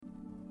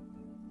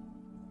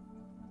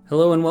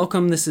Hello and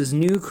welcome. This is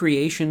New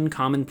Creation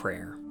Common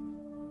Prayer.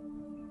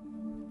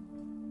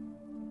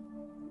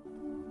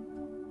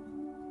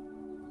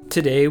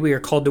 Today we are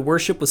called to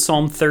worship with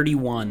Psalm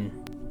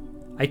 31.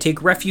 I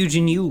take refuge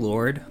in you,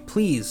 Lord.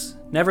 Please,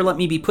 never let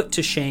me be put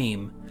to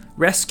shame.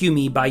 Rescue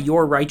me by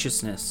your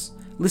righteousness.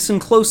 Listen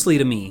closely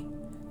to me.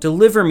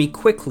 Deliver me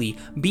quickly.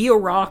 Be a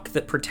rock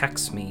that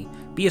protects me.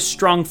 Be a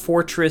strong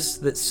fortress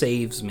that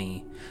saves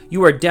me.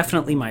 You are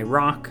definitely my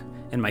rock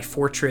and my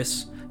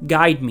fortress.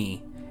 Guide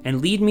me and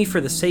lead me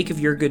for the sake of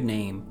your good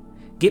name.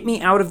 Get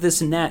me out of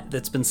this net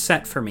that's been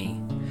set for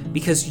me.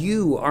 Because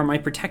you are my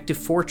protective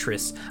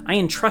fortress, I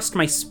entrust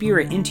my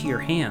spirit into your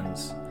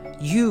hands.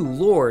 You,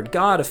 Lord,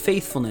 God of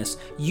faithfulness,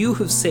 you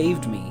have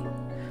saved me.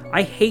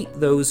 I hate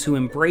those who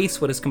embrace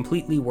what is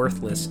completely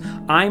worthless.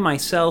 I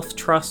myself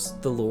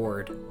trust the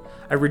Lord.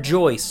 I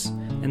rejoice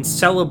and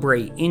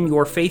celebrate in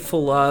your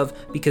faithful love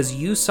because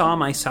you saw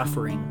my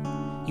suffering.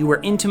 You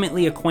were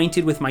intimately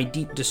acquainted with my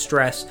deep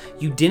distress.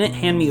 You didn't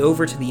hand me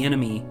over to the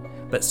enemy,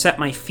 but set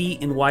my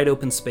feet in wide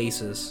open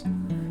spaces.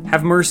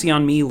 Have mercy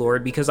on me,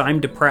 Lord, because I'm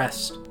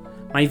depressed.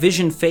 My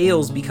vision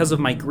fails because of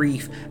my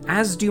grief,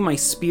 as do my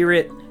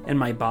spirit and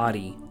my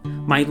body.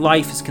 My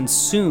life is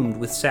consumed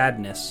with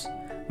sadness.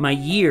 My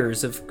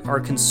years are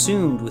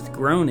consumed with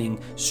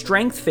groaning.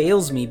 Strength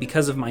fails me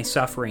because of my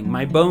suffering.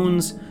 My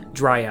bones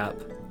dry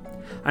up.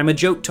 I'm a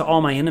joke to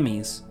all my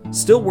enemies.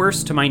 Still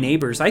worse to my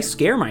neighbors. I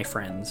scare my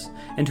friends,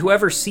 and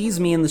whoever sees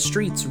me in the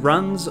streets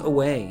runs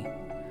away.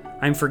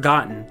 I'm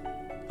forgotten,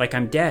 like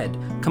I'm dead,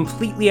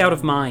 completely out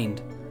of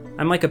mind.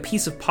 I'm like a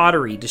piece of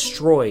pottery,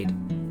 destroyed.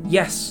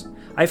 Yes,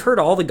 I've heard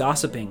all the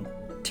gossiping.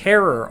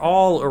 Terror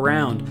all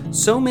around.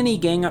 So many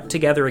gang up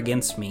together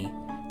against me.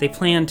 They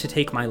plan to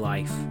take my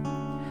life.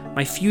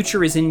 My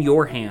future is in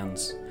your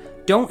hands.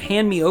 Don't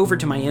hand me over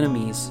to my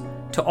enemies,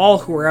 to all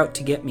who are out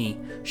to get me.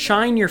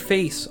 Shine your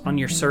face on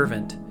your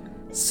servant.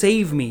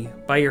 Save me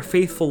by your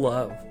faithful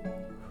love.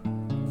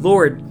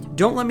 Lord,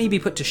 don't let me be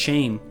put to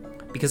shame,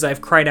 because I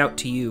have cried out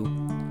to you.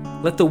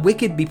 Let the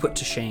wicked be put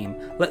to shame.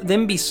 Let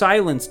them be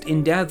silenced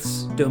in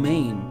death's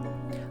domain.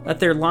 Let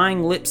their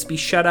lying lips be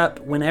shut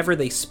up whenever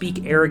they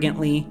speak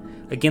arrogantly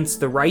against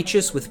the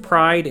righteous with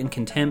pride and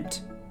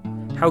contempt.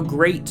 How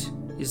great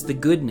is the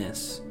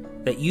goodness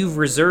that you've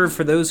reserved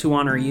for those who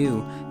honor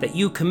you, that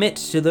you commit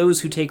to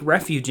those who take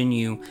refuge in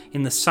you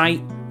in the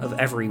sight of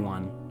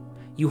everyone.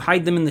 You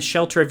hide them in the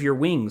shelter of your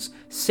wings,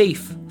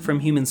 safe from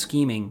human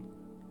scheming.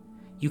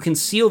 You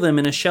conceal them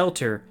in a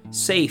shelter,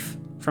 safe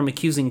from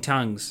accusing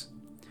tongues.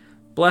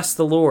 Bless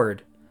the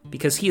Lord,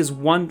 because he has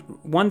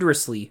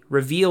wondrously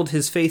revealed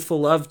his faithful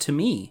love to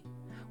me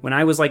when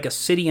I was like a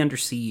city under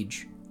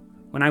siege.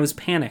 When I was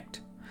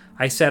panicked,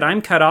 I said,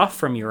 I'm cut off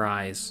from your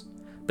eyes.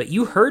 But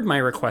you heard my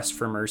request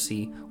for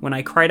mercy when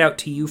I cried out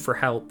to you for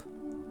help.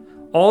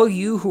 All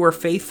you who are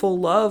faithful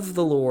love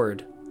the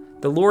Lord.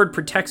 The Lord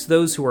protects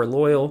those who are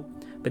loyal,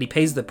 but he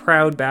pays the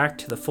proud back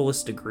to the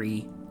fullest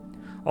degree.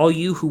 All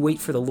you who wait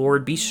for the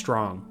Lord, be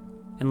strong,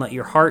 and let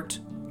your heart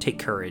take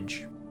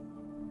courage.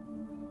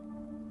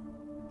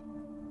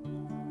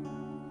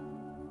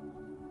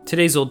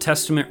 Today's Old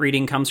Testament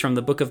reading comes from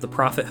the book of the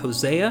prophet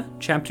Hosea,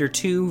 chapter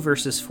 2,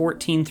 verses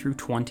 14 through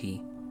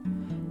 20.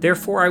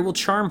 Therefore I will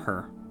charm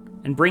her,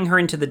 and bring her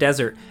into the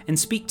desert, and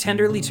speak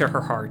tenderly to her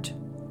heart.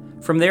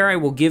 From there I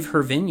will give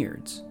her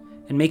vineyards,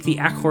 and make the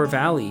Achor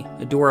Valley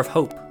a door of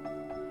hope.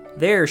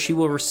 There she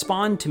will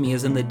respond to me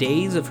as in the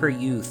days of her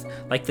youth,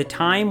 like the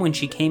time when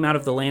she came out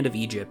of the land of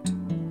Egypt.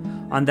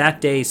 On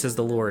that day, says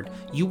the Lord,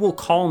 you will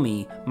call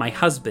me my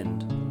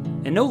husband,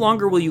 and no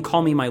longer will you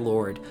call me my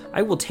Lord.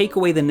 I will take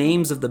away the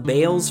names of the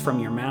Baals from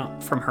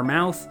her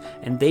mouth,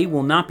 and they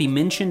will not be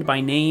mentioned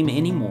by name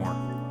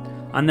anymore.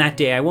 On that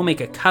day I will make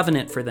a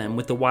covenant for them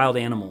with the wild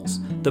animals,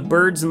 the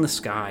birds in the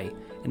sky,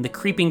 and the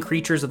creeping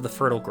creatures of the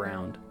fertile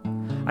ground.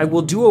 I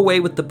will do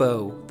away with the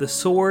bow, the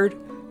sword,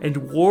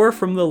 and war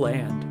from the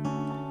land.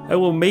 I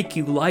will make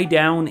you lie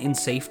down in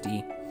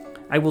safety.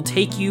 I will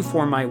take you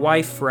for my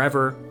wife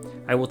forever.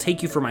 I will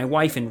take you for my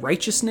wife in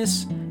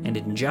righteousness and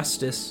in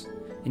justice,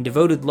 in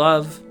devoted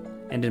love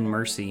and in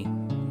mercy.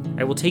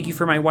 I will take you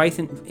for my wife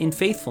in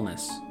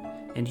faithfulness,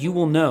 and you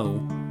will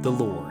know the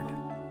Lord.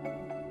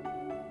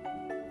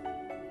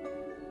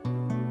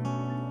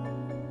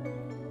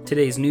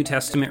 Today's New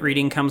Testament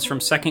reading comes from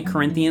 2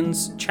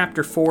 Corinthians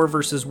chapter 4,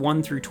 verses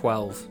 1 through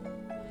 12.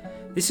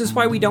 This is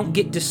why we don't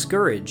get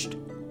discouraged,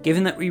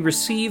 given that we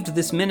received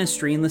this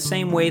ministry in the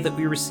same way that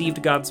we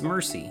received God's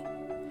mercy.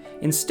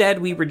 Instead,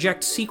 we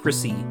reject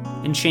secrecy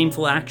and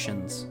shameful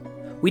actions.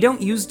 We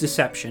don't use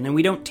deception, and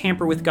we don't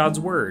tamper with God's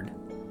word.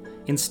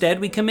 Instead,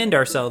 we commend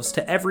ourselves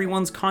to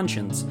everyone's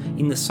conscience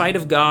in the sight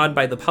of God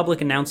by the public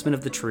announcement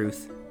of the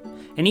truth.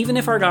 And even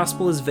if our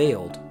gospel is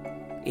veiled,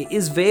 it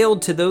is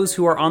veiled to those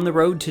who are on the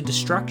road to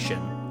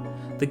destruction.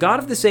 The God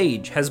of this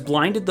age has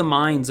blinded the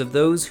minds of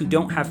those who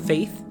don't have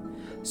faith,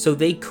 so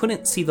they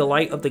couldn't see the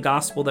light of the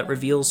gospel that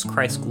reveals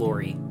Christ's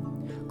glory.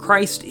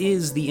 Christ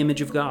is the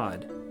image of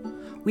God.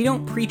 We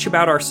don't preach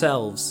about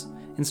ourselves.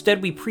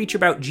 Instead, we preach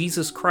about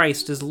Jesus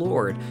Christ as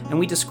Lord, and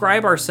we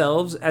describe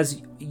ourselves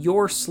as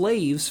your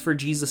slaves for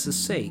Jesus'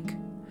 sake.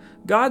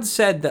 God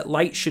said that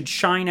light should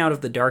shine out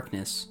of the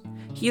darkness.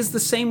 He is the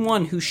same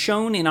one who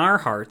shone in our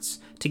hearts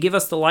to give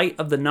us the light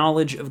of the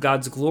knowledge of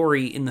God's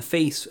glory in the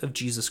face of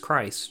Jesus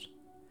Christ.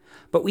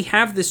 But we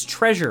have this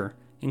treasure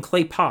in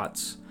clay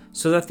pots,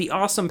 so that the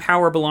awesome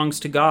power belongs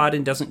to God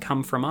and doesn't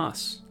come from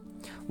us.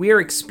 We are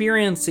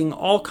experiencing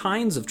all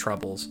kinds of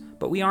troubles,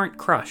 but we aren't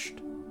crushed.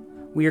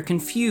 We are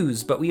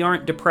confused, but we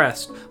aren't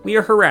depressed. We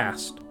are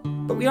harassed,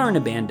 but we aren't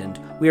abandoned.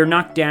 We are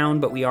knocked down,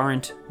 but we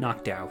aren't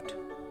knocked out.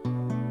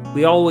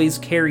 We always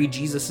carry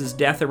Jesus'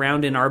 death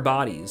around in our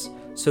bodies,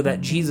 so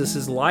that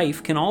Jesus'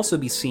 life can also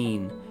be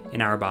seen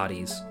in our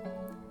bodies.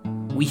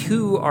 We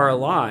who are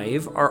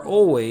alive are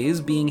always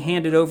being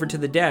handed over to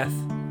the death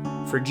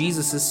for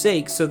Jesus'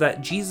 sake, so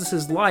that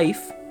Jesus'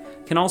 life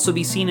can also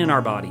be seen in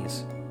our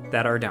bodies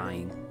that are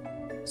dying.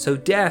 So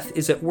death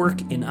is at work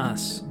in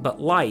us,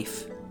 but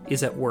life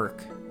is at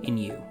work in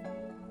you.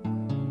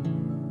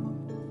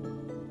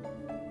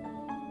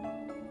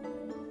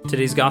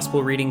 Today's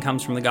gospel reading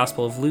comes from the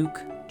Gospel of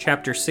Luke,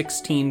 chapter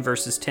 16,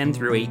 verses 10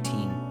 through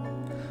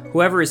 18.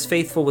 Whoever is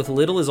faithful with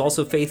little is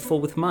also faithful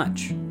with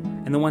much,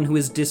 and the one who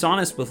is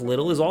dishonest with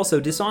little is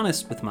also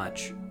dishonest with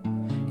much.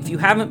 If you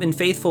haven't been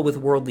faithful with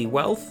worldly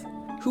wealth,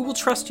 who will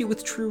trust you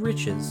with true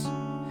riches?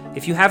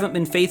 If you haven't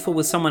been faithful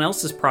with someone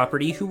else's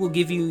property, who will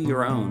give you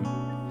your own?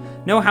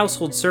 No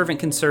household servant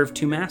can serve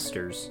two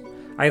masters.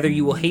 Either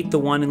you will hate the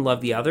one and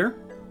love the other,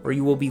 or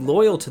you will be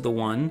loyal to the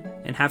one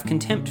and have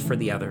contempt for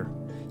the other.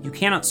 You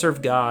cannot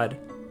serve God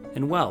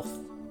and wealth.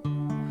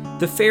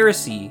 The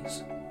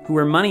Pharisees, who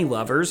were money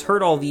lovers,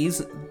 heard all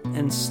these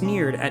and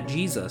sneered at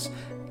Jesus.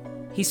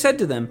 He said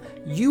to them,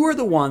 "You are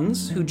the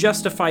ones who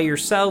justify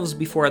yourselves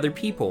before other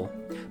people,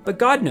 but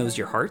God knows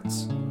your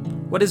hearts.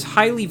 What is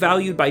highly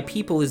valued by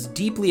people is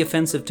deeply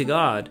offensive to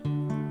God.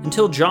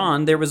 Until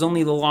John, there was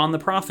only the law and the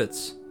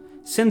prophets.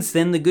 Since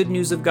then, the good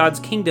news of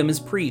God's kingdom is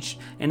preached,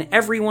 and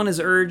everyone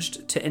is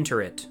urged to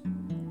enter it.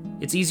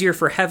 It's easier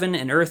for heaven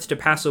and earth to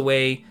pass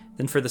away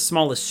than for the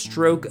smallest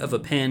stroke of a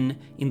pen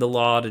in the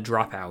law to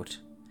drop out.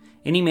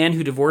 Any man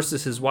who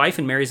divorces his wife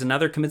and marries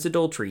another commits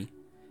adultery,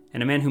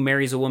 and a man who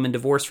marries a woman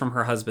divorced from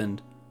her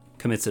husband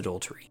commits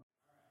adultery."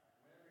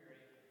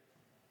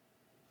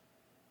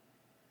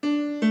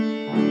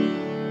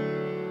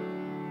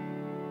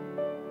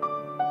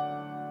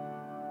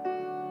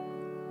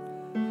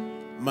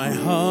 My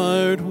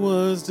heart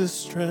was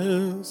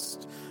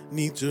distressed,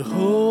 'neath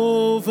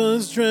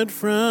Jehovah's dread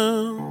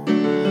frown.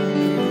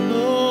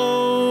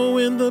 Low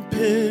in the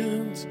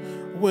pit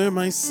where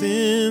my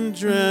sin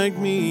dragged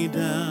me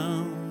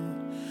down,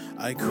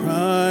 I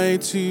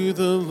cried to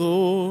the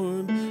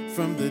Lord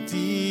from the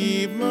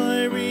deep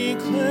miry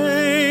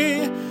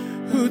clay,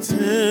 who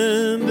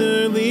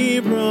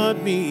tenderly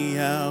brought me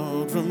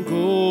out from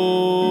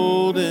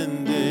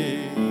golden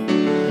day.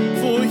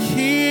 For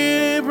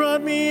he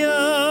brought me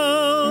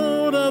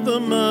out of the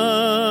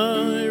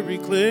miry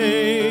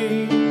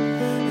clay,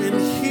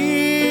 and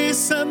he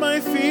set my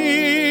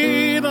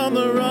feet on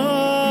the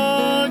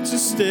rock to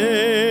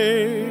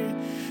stay.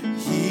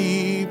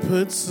 He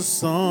puts a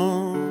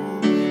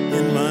song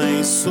in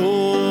my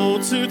soul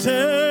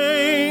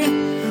today,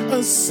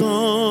 a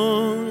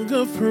song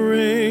of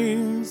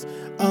praise,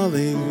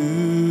 alleluia.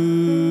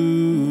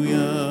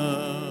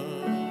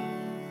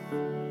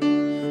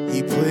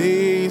 He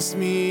placed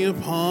me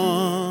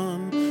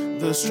upon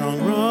the strong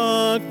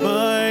rock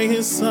by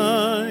his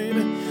side.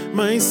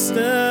 My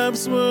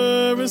steps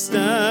were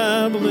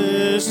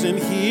established, and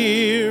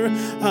here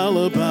I'll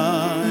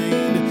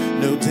abide.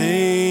 No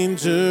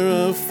danger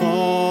of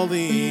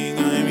falling,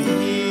 I'm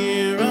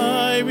here,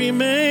 I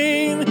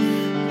remain,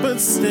 but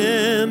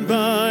stand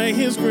by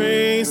his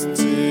grace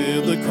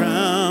till the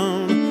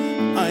crown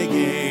I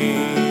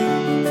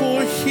gain.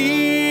 For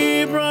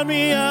he brought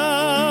me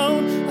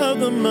out of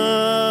the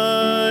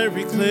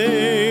miry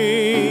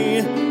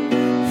clay.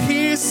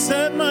 He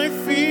set my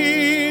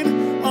feet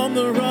on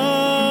the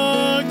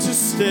rock to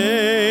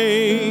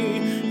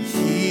stay.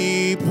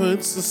 He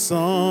puts a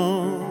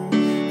song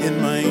in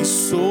my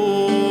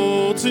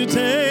soul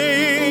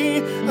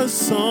today, a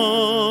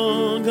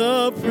song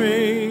of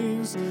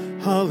praise,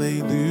 hallelujah.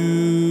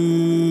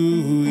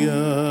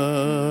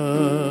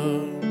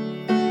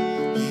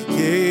 He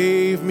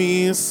gave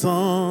me a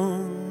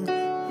song,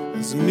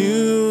 his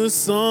new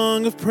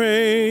song of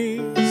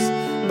praise,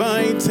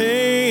 by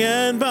day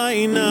and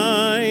by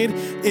night,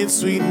 its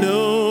sweet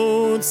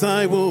notes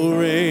I will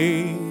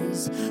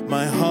raise.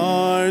 My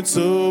heart's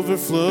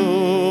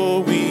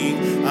overflowing,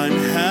 I'm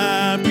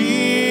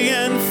happy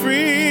and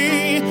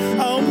free.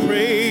 I'll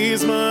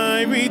praise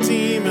my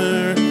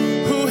Redeemer,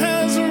 who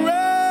has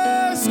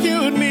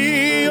rescued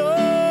me.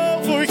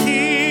 Oh, for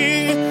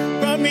he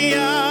brought me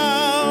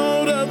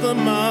out of the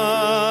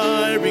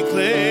miry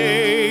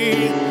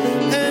clay,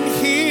 and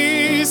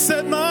he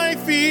set my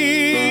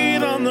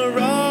feet on the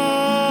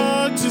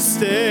rock to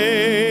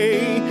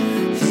stay.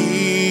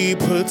 He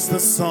puts the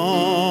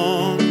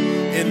song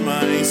in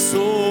my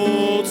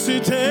soul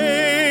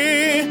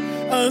today,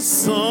 a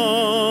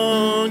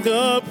song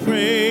of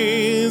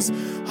praise,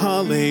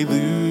 hallelujah. The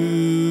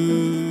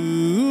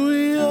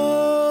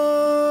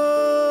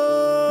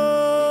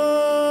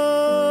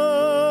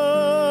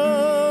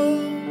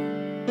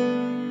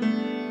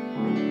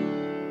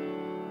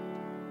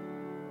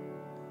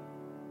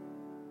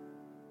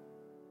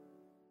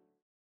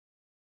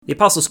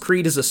Apostles'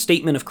 Creed is a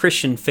statement of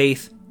Christian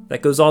faith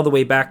that goes all the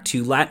way back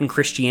to Latin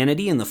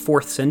Christianity in the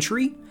 4th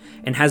century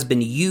and has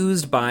been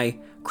used by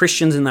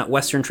Christians in that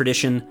Western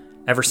tradition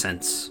ever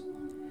since.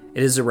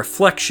 It is a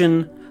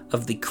reflection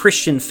of the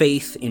Christian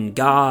faith in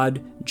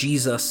God,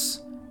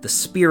 Jesus, the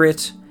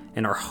Spirit,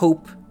 and our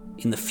hope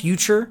in the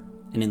future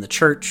and in the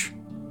church,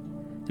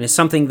 and is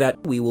something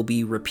that we will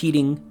be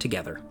repeating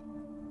together.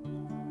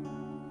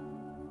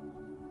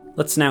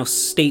 Let's now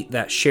state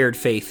that shared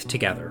faith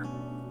together.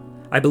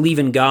 I believe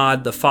in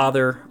God, the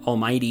Father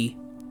Almighty,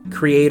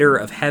 creator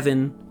of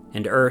heaven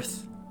and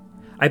earth.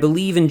 I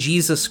believe in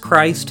Jesus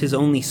Christ, his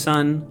only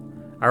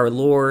Son, our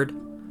Lord,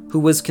 who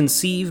was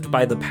conceived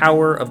by the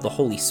power of the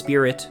Holy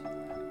Spirit,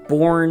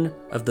 born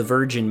of the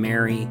Virgin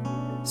Mary,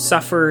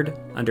 suffered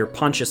under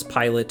Pontius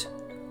Pilate,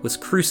 was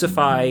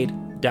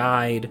crucified,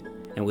 died,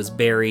 and was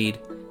buried.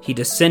 He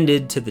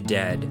descended to the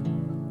dead.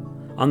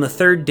 On the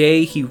 3rd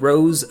day he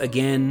rose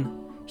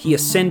again. He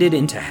ascended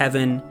into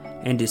heaven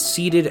and is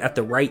seated at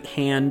the right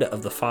hand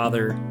of the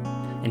Father,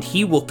 and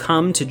he will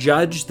come to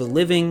judge the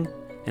living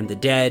and the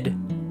dead.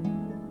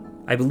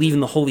 I believe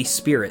in the Holy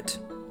Spirit,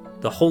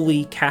 the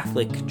Holy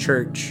Catholic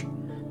Church,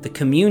 the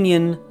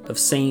communion of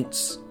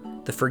saints,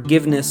 the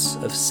forgiveness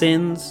of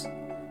sins,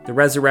 the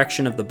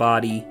resurrection of the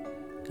body,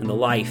 and the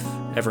life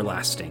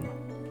everlasting.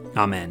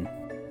 Amen.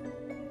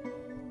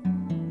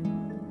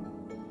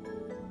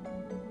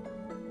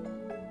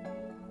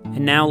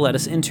 And now let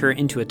us enter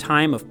into a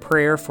time of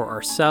prayer for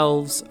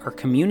ourselves, our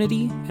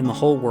community, and the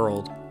whole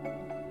world.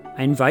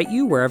 I invite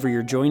you, wherever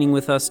you're joining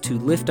with us, to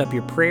lift up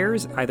your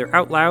prayers, either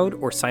out loud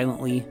or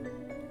silently,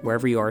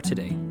 wherever you are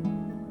today.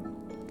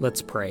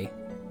 Let's pray.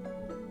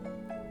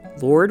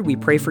 Lord, we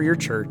pray for your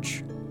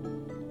church,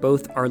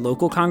 both our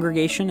local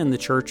congregation and the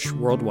church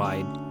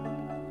worldwide.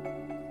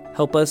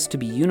 Help us to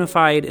be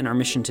unified in our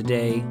mission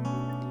today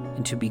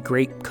and to be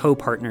great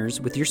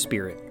co-partners with your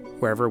Spirit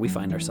wherever we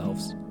find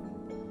ourselves.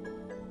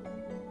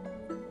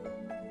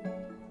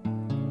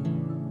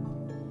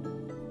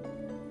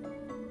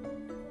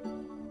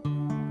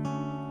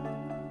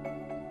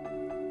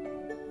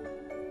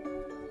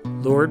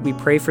 Lord, we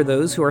pray for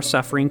those who are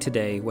suffering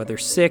today, whether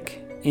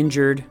sick,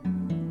 injured,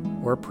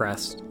 or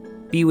oppressed.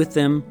 Be with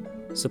them,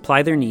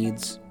 supply their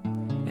needs,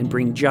 and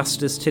bring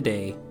justice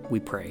today, we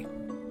pray.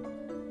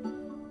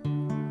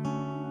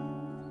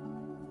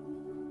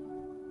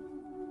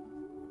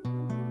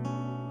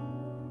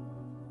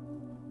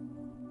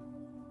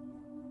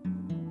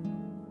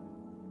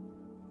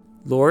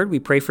 Lord, we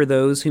pray for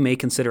those who may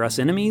consider us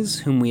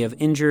enemies, whom we have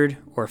injured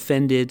or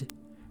offended.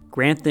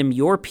 Grant them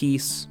your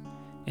peace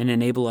and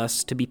enable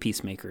us to be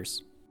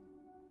peacemakers.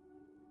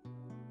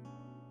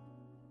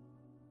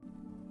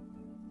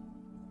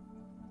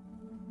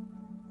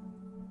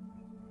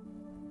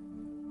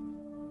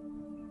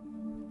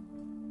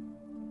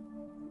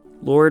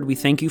 Lord, we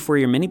thank you for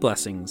your many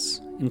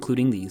blessings,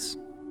 including these.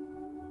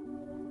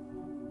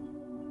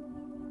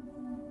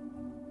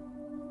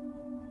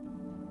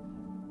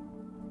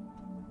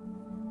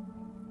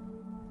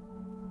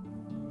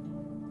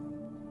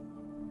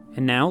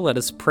 And now let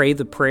us pray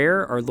the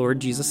prayer our Lord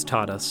Jesus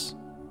taught us.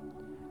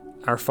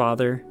 Our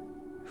Father,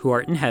 who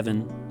art in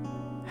heaven,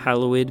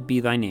 hallowed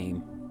be thy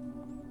name.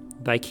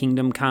 Thy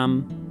kingdom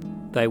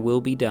come, thy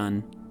will be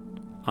done,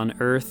 on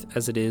earth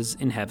as it is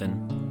in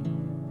heaven.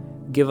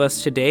 Give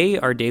us today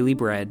our daily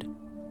bread,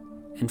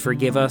 and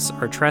forgive us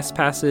our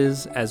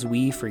trespasses as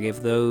we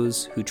forgive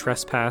those who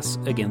trespass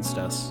against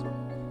us.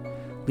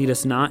 Lead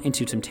us not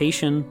into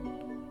temptation,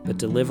 but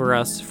deliver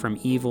us from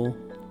evil.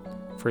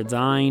 For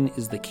thine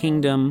is the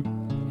kingdom,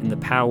 and the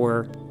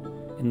power,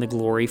 and the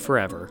glory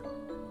forever.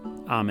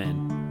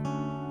 Amen.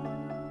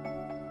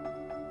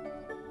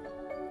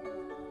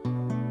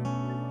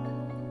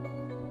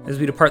 As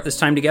we depart this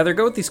time together,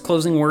 go with these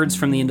closing words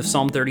from the end of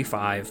Psalm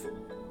 35.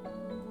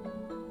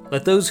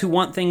 Let those who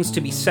want things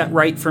to be set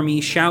right for me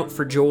shout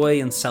for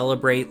joy and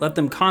celebrate. Let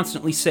them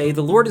constantly say,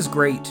 "The Lord is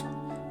great.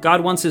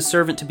 God wants his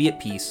servant to be at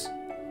peace."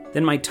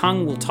 Then my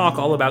tongue will talk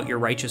all about your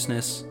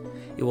righteousness.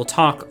 It will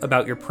talk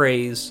about your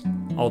praise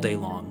all day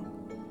long.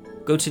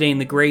 Go today in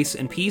the grace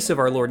and peace of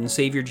our Lord and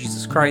Savior,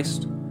 Jesus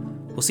Christ.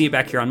 We'll see you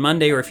back here on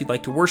Monday, or if you'd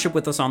like to worship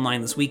with us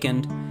online this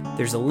weekend,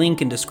 there's a link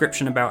and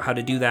description about how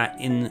to do that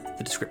in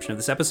the description of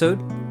this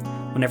episode.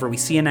 Whenever we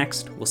see you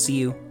next, we'll see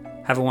you.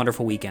 Have a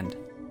wonderful weekend.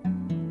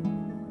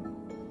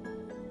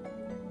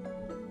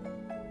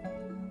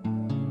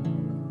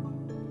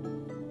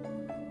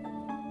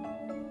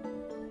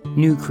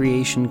 New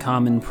Creation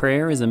Common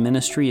Prayer is a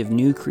ministry of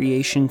New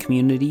Creation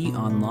Community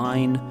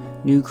Online,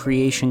 New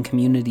Creation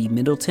Community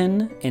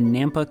Middleton, and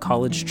Nampa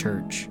College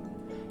Church.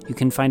 You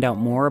can find out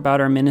more about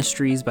our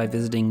ministries by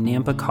visiting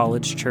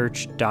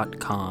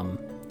nampacollegechurch.com.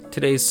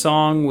 Today's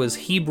song was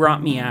He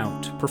Brought Me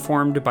Out,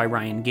 performed by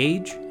Ryan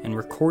Gage and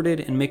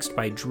recorded and mixed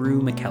by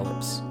Drew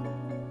McKellips.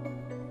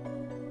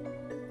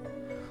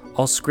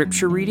 All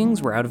scripture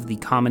readings were out of the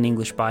Common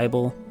English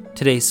Bible.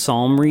 Today's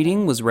psalm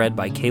reading was read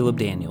by Caleb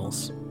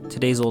Daniels.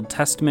 Today's Old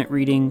Testament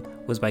reading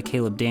was by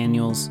Caleb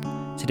Daniels.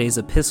 Today's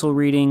epistle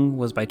reading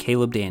was by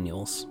Caleb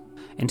Daniels.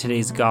 And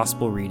today's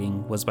gospel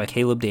reading was by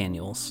Caleb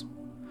Daniels.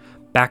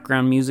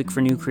 Background music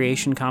for New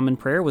Creation Common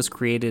Prayer was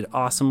created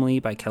awesomely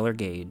by Keller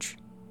Gage.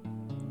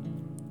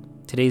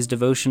 Today's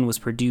devotion was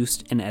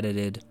produced and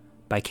edited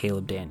by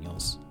Caleb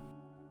Daniels.